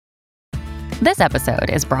This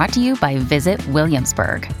episode is brought to you by Visit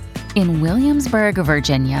Williamsburg. In Williamsburg,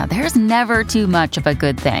 Virginia, there's never too much of a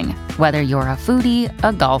good thing. Whether you're a foodie,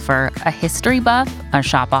 a golfer, a history buff, a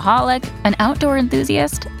shopaholic, an outdoor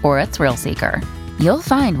enthusiast, or a thrill seeker, you'll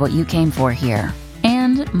find what you came for here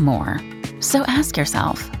and more. So ask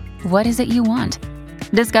yourself, what is it you want?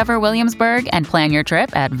 Discover Williamsburg and plan your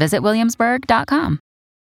trip at visitwilliamsburg.com.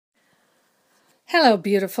 Hello,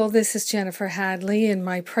 beautiful. This is Jennifer Hadley, and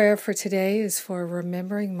my prayer for today is for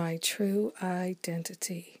remembering my true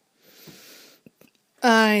identity.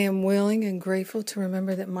 I am willing and grateful to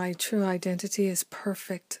remember that my true identity is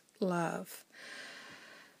perfect love.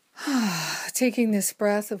 Taking this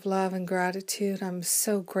breath of love and gratitude, I'm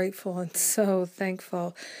so grateful and so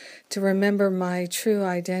thankful to remember my true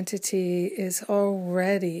identity is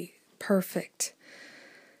already perfect.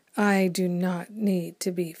 I do not need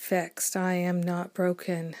to be fixed. I am not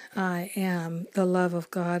broken. I am the love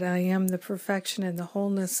of God. I am the perfection and the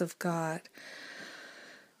wholeness of God.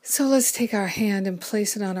 So let's take our hand and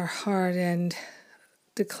place it on our heart and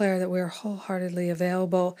declare that we are wholeheartedly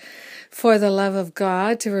available for the love of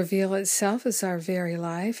God to reveal itself as our very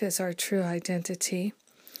life, as our true identity.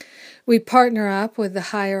 We partner up with the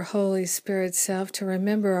higher Holy Spirit self to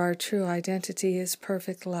remember our true identity is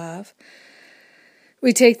perfect love.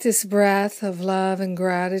 We take this breath of love and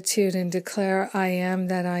gratitude and declare, I am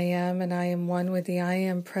that I am, and I am one with the I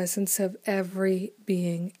am presence of every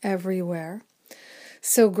being everywhere.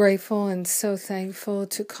 So grateful and so thankful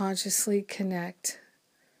to consciously connect,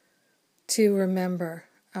 to remember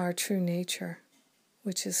our true nature,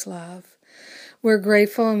 which is love. We're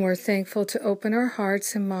grateful and we're thankful to open our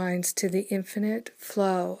hearts and minds to the infinite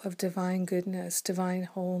flow of divine goodness, divine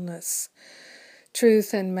wholeness,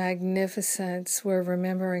 truth and magnificence. We're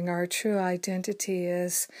remembering our true identity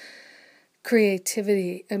is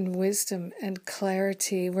creativity and wisdom and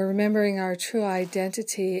clarity. We're remembering our true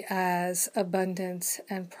identity as abundance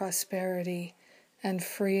and prosperity and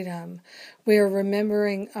freedom. We are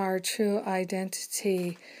remembering our true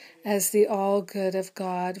identity as the all good of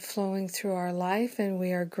God flowing through our life, and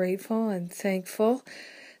we are grateful and thankful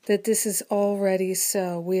that this is already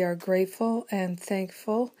so. We are grateful and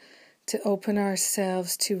thankful to open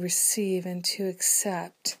ourselves to receive and to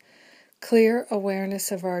accept clear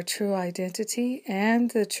awareness of our true identity and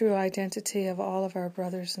the true identity of all of our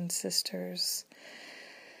brothers and sisters.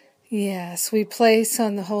 Yes, we place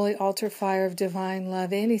on the holy altar fire of divine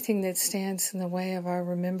love anything that stands in the way of our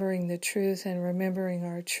remembering the truth and remembering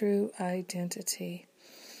our true identity.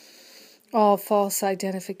 All false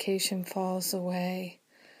identification falls away.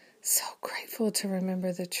 So grateful to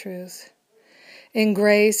remember the truth. In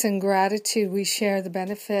grace and gratitude, we share the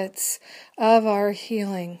benefits of our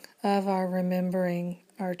healing, of our remembering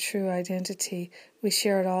our true identity. We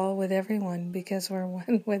share it all with everyone because we're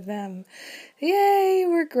one with them. Yay!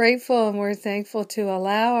 We're grateful and we're thankful to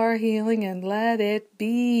allow our healing and let it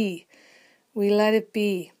be. We let it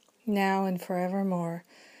be now and forevermore.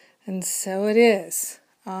 And so it is.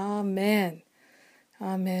 Amen.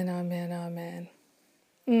 Amen, amen, amen.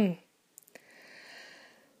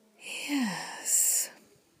 Yes.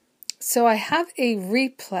 So I have a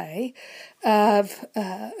replay of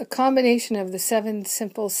a combination of the 7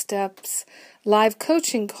 Simple Steps live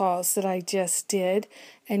coaching calls that I just did,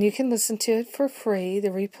 and you can listen to it for free. The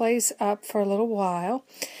replay's up for a little while,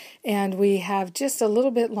 and we have just a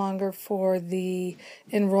little bit longer for the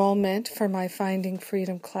enrollment for my Finding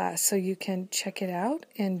Freedom class, so you can check it out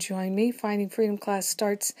and join me. Finding Freedom class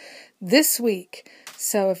starts this week,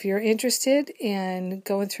 so if you're interested in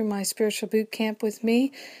going through my spiritual boot camp with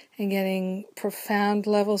me and getting profound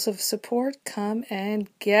levels of support, come and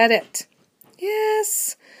get it.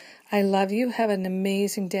 Yes, I love you. Have an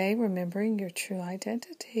amazing day remembering your true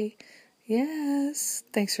identity. Yes,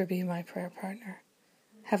 thanks for being my prayer partner.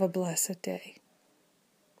 Have a blessed day.